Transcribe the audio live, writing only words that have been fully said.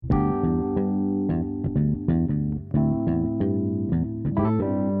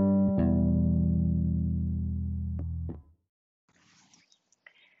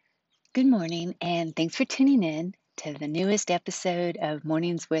Good morning, and thanks for tuning in to the newest episode of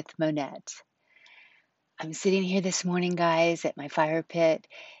Mornings with Monette. I'm sitting here this morning, guys, at my fire pit,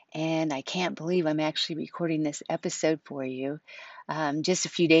 and I can't believe I'm actually recording this episode for you. Just a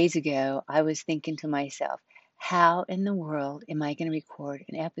few days ago, I was thinking to myself, how in the world am I going to record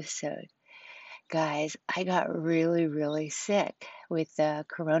an episode? Guys, I got really, really sick with the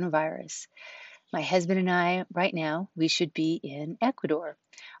coronavirus. My husband and I, right now, we should be in Ecuador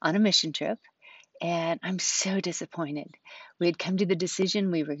on a mission trip. And I'm so disappointed. We had come to the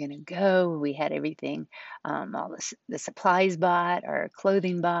decision we were going to go. We had everything, all the supplies bought, our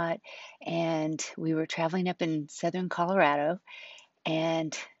clothing bought, and we were traveling up in southern Colorado.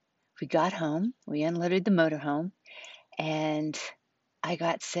 And we got home, we unloaded the motorhome, and I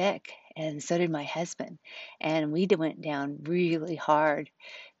got sick, and so did my husband. And we went down really hard.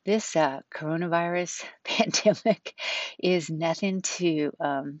 This coronavirus pandemic is nothing to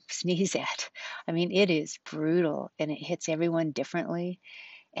sneeze at. I mean, it is brutal and it hits everyone differently.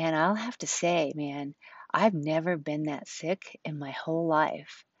 And I'll have to say, man, I've never been that sick in my whole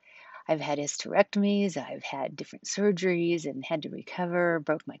life. I've had hysterectomies, I've had different surgeries and had to recover,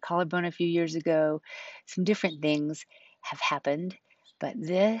 broke my collarbone a few years ago. Some different things have happened, but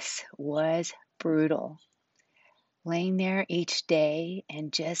this was brutal, laying there each day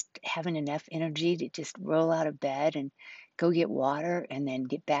and just having enough energy to just roll out of bed and go get water and then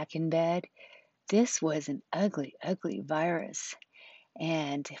get back in bed. This was an ugly, ugly virus.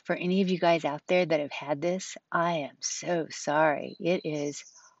 And for any of you guys out there that have had this, I am so sorry. It is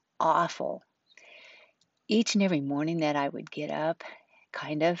awful. Each and every morning that I would get up,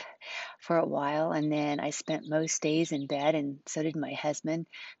 kind of, for a while, and then I spent most days in bed, and so did my husband,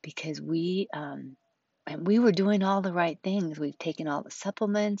 because we were doing all the right things. We've taken all the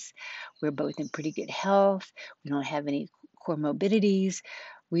supplements. We're both in pretty good health. We don't have any comorbidities.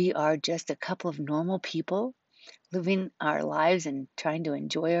 We are just a couple of normal people living our lives and trying to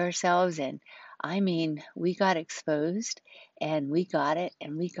enjoy ourselves. And I mean, we got exposed and we got it,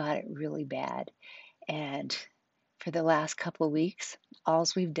 and we got it really bad. And for the last couple of weeks, all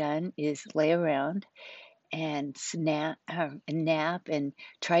we've done is lay around and nap and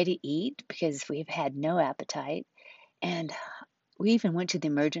try to eat because we've had no appetite. And we even went to the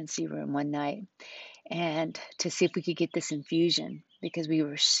emergency room one night and to see if we could get this infusion because we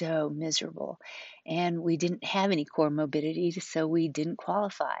were so miserable and we didn't have any core morbidity, so we didn't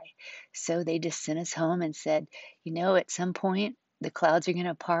qualify. So they just sent us home and said, at some point the clouds are going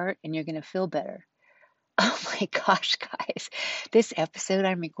to part and you're going to feel better. Oh my gosh, guys, this episode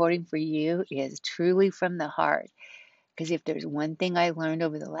I'm recording for you is truly from the heart. Because if there's one thing I learned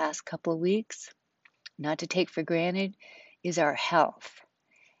over the last couple of weeks, not to take for granted, is our health.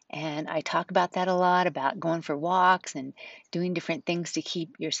 And I talk about that a lot, about going for walks and doing different things to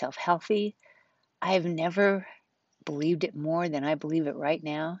keep yourself healthy. I've never believed it more than I believe it right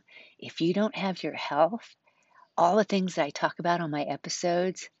now. If you don't have your health, all the things that I talk about on my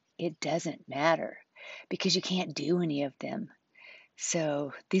episodes, it doesn't matter because you can't do any of them.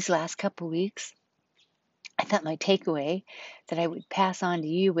 So these last couple of weeks, I thought my takeaway that I would pass on to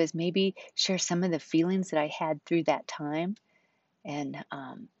you was maybe share some of the feelings that I had through that time. And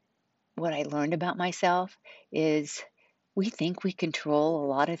what I learned about myself is we think we control a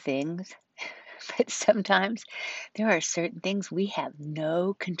lot of things, but sometimes there are certain things we have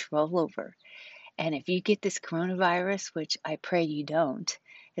no control over. And if you get this coronavirus, which I pray you don't,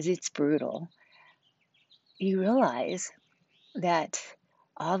 as it's brutal, you realize that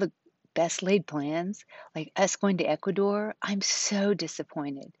all the best laid plans, like us going to Ecuador, I'm so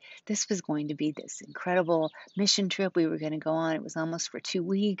disappointed. This was going to be this incredible mission trip we were going to go on. It was almost for 2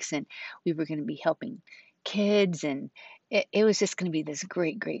 weeks, and we were going to be helping kids, and it was just going to be this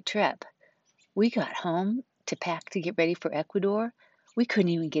great, great trip. We got home to pack to get ready for Ecuador. We couldn't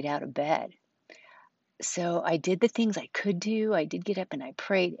even get out of bed. So I did the things I could do. I did get up and I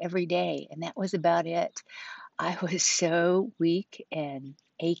prayed every day, and that was about it. I was so weak and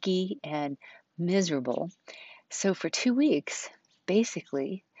achy and miserable. So for 2 weeks,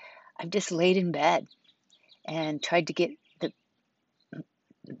 basically, I've just laid in bed and tried to get the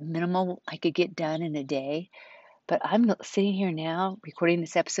minimal I could get done in a day. But I'm sitting here now recording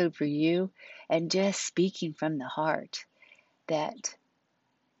this episode for you and just speaking from the heart that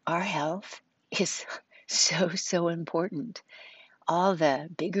our health is so, so important. All the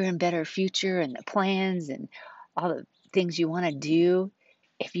bigger and better future and the plans and all the things you want to do,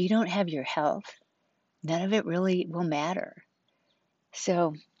 if you don't have your health, none of it really will matter.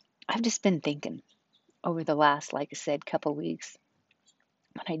 So I've just been thinking over the last, like I said, couple weeks,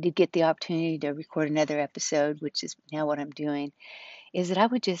 when I did get the opportunity to record another episode, which is now what I'm doing, is that I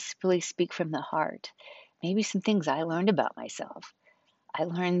would just really speak from the heart. Maybe some things I learned about myself. I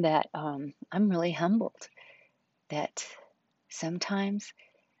learned that I'm really humbled, that sometimes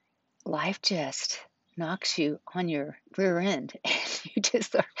life just knocks you on your rear end and you're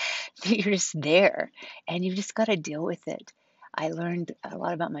just there and you just got to deal with it. I learned a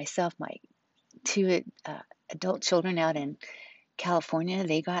lot about myself. My two adult children out in California,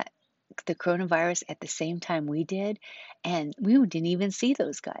 they got the coronavirus at the same time we did, and we didn't even see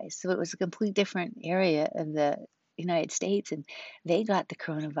those guys. So it was a complete different area of the United States, and they got the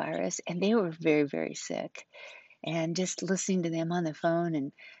coronavirus, and they were very, very sick. And just listening to them on the phone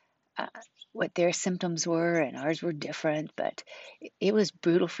and uh, what their symptoms were, and ours were different, but it was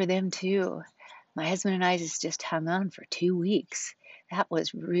brutal for them too. My husband and I just hung on for 2 weeks. That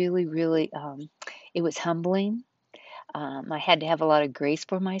was really, really, it was humbling. I had to have a lot of grace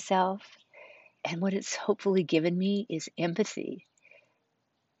for myself. And what it's hopefully given me is empathy.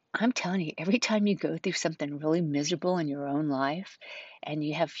 I'm telling you, every time you go through something really miserable in your own life and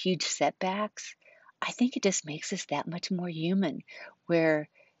you have huge setbacks, I think it just makes us that much more human. Where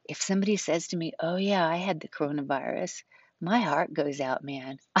if somebody says to me, "Oh, yeah, I had the coronavirus," my heart goes out,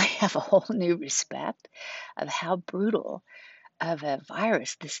 man. I have a whole new respect of how brutal of a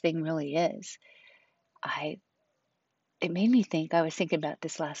virus this thing really is. I It made me think, I was thinking about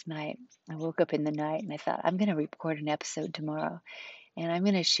this last night. I woke up in the night and I thought, I'm going to record an episode tomorrow and I'm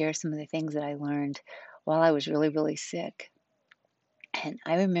going to share some of the things that I learned while I was really, really sick. And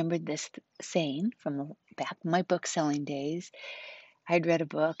I remembered this saying from back in my book selling days. I'd read a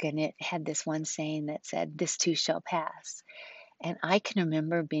book and it had this one saying that said, "This too shall pass." And I can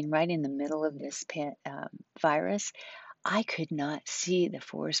remember being right in the middle of this virus. I could not see the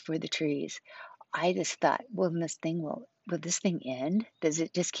forest for the trees. I just thought, will this thing end? Does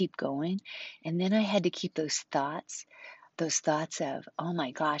it just keep going? And then I had to keep those thoughts of, oh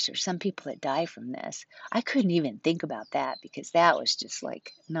my gosh, there's some people that die from this. I couldn't even think about that because that was just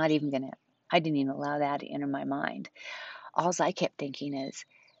like not even gonna, I didn't even allow that to enter my mind. All I kept thinking is,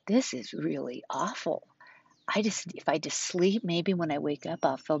 this is really awful. If I just sleep, maybe when I wake up,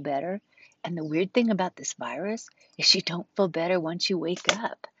 I'll feel better. And the weird thing about this virus is you don't feel better once you wake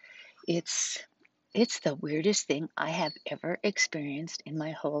up. It's it's the weirdest thing I have ever experienced in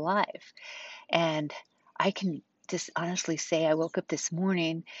my whole life. And I can just honestly say I woke up this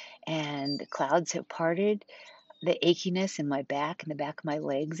morning and the clouds have parted. The achiness in my back and the back of my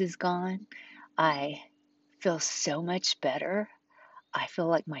legs is gone. I feel so much better. I feel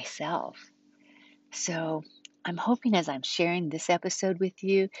like myself. So I'm hoping as I'm sharing this episode with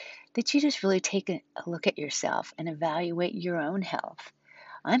you that you just really take a look at yourself and evaluate your own health.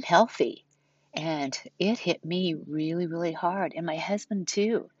 I'm healthy. And it hit me really, really hard, and my husband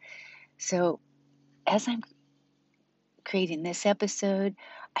too. So, as I'm creating this episode,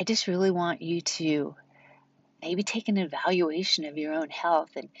 I just really want you to maybe take an evaluation of your own health.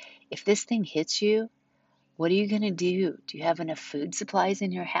 And if this thing hits you, what are you going to do? Do you have enough food supplies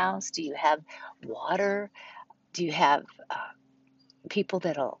in your house? Do you have water? Do you have people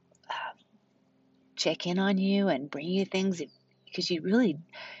that'll check in on you and bring you things? Because you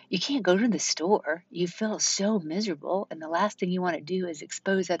can't go to the store. You feel so miserable, and the last thing you want to do is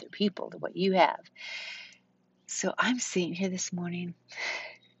expose other people to what you have. So I'm sitting here this morning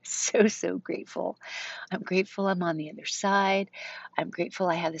so, so grateful. I'm grateful I'm on the other side. I'm grateful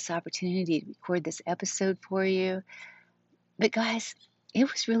I have this opportunity to record this episode for you. But guys,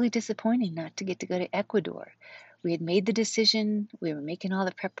 it was really disappointing not to get to go to Ecuador. We had made the decision, we were making all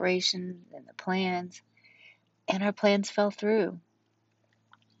the preparations and the plans, and our plans fell through.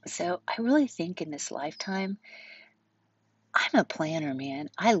 So I really think in this lifetime, I'm a planner, man.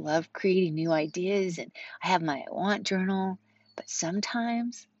 I love creating new ideas and I have my want journal, but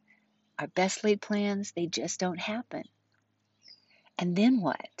sometimes our best laid plans, they just don't happen. And then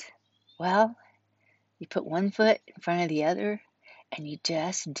what? Well, you put one foot in front of the other and you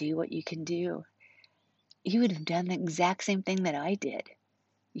just do what you can do. You would have done the exact same thing that I did.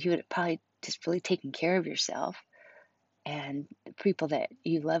 You would have probably just really taken care of yourself and the people that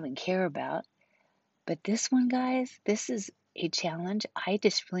you love and care about. But this one, guys, this is a challenge I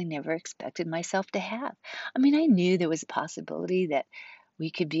just really never expected myself to have. I mean, I knew there was a possibility that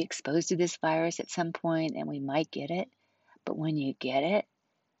we could be exposed to this virus at some point and we might get it. But when you get it,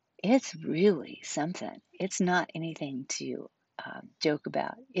 it's really something. It's not anything to joke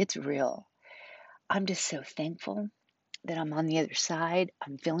about. It's real. I'm just so thankful that I'm on the other side.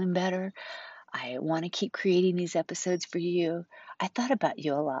 I'm feeling better. I want to keep creating these episodes for you. I thought about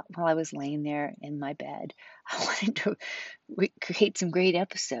you a lot while I was laying there in my bed. I wanted to create some great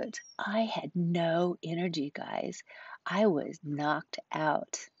episodes. I had no energy, guys. I was knocked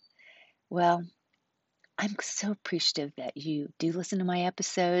out. Well, I'm so appreciative that you do listen to my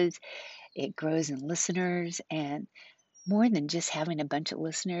episodes. It grows in listeners, and more than just having a bunch of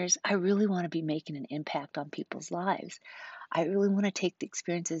listeners, I really want to be making an impact on people's lives. I really want to take the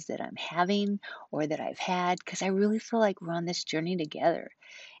experiences that I'm having or that I've had because I really feel like we're on this journey together.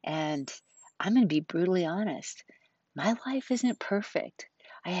 And I'm going to be brutally honest. My life isn't perfect.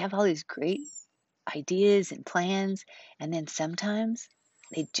 I have all these great ideas and plans, and then sometimes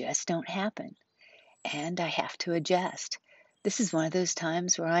they just don't happen, and I have to adjust. This is one of those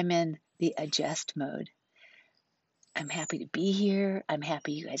times where I'm in the adjust mode. I'm happy to be here. I'm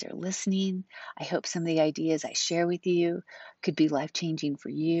happy you guys are listening. I hope some of the ideas I share with you could be life changing for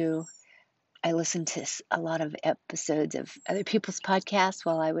you. I listened to a lot of episodes of other people's podcasts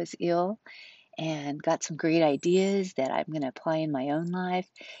while I was ill and got some great ideas that I'm going to apply in my own life.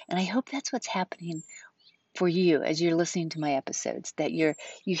 And I hope that's what's happening for you as you're listening to my episodes, that you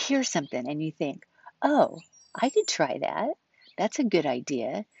hear something and you think, oh, I could try that. That's a good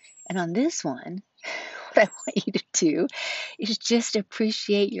idea. And on this one, what I want you to do is just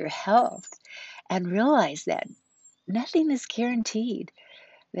appreciate your health and realize that nothing is guaranteed.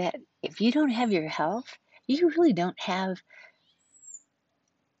 That if you don't have your health, you really don't have,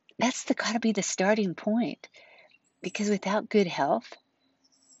 that's the gotta be the starting point. Because without good health,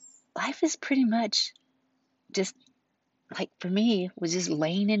 life is pretty much just like for me, was just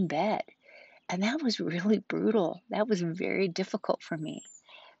laying in bed. And that was really brutal. That was very difficult for me.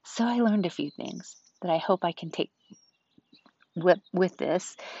 So I learned a few things that I hope I can take with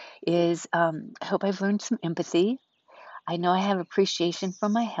this is I hope I've learned some empathy. I know I have appreciation for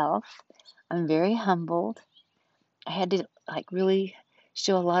my health. I'm very humbled. I had to like really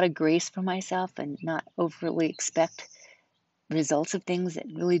show a lot of grace for myself and not overly expect results of things that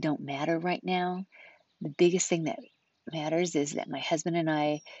really don't matter right now. The biggest thing that matters is that my husband and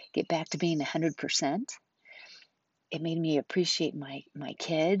I get back to being 100%. It made me appreciate my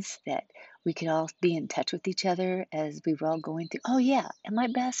kids, that we could all be in touch with each other as we were all going through. Oh yeah, and my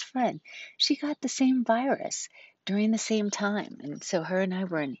best friend, she got the same virus during the same time, and so her and I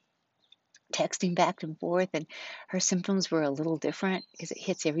were in texting back and forth, and her symptoms were a little different because it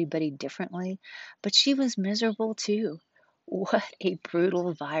hits everybody differently, but she was miserable too. What a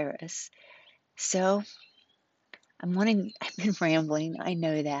brutal virus. So I've been rambling, I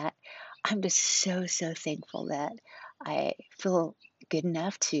know that. I'm just so thankful that I feel good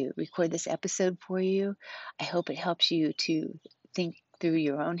enough to record this episode for you. I hope it helps you to think through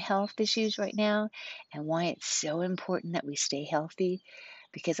your own health issues right now and why it's so important that we stay healthy,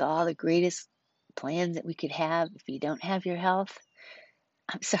 because all the greatest plans that we could have, if you don't have your health,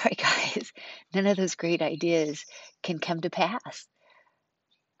 I'm sorry, guys, none of those great ideas can come to pass.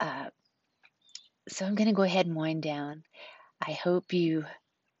 Uh, so I'm going to go ahead and wind down. I hope you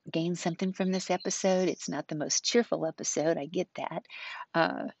gain something from this episode. It's not the most cheerful episode, I get that.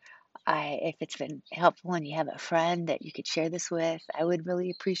 Uh, if it's been helpful and you have a friend that you could share this with, I would really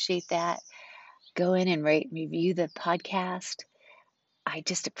appreciate that. Go in and rate and review the podcast. I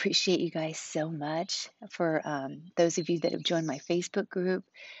just appreciate you guys so much. For those of you that have joined my Facebook group,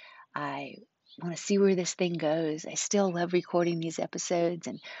 I want to see where this thing goes. I still love recording these episodes,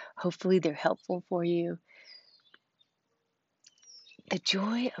 and hopefully they're helpful for you. The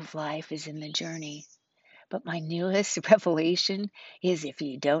joy of life is in the journey. But my newest revelation is if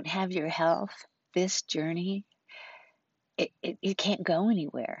you don't have your health, this journey, it can't go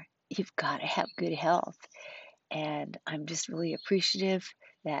anywhere. You've got to have good health. And I'm just really appreciative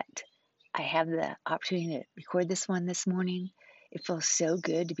that I have the opportunity to record this one this morning. It feels so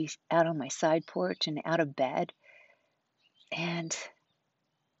good to be out on my side porch and out of bed. And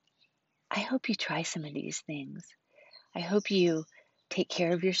I hope you try some of these things. I hope you take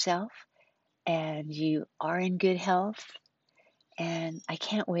care of yourself and you are in good health. And I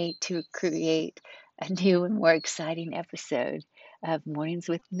can't wait to create a new and more exciting episode of Mornings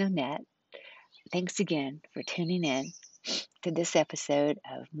with Nonette. Thanks again for tuning in to this episode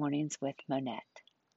of Mornings with Monette.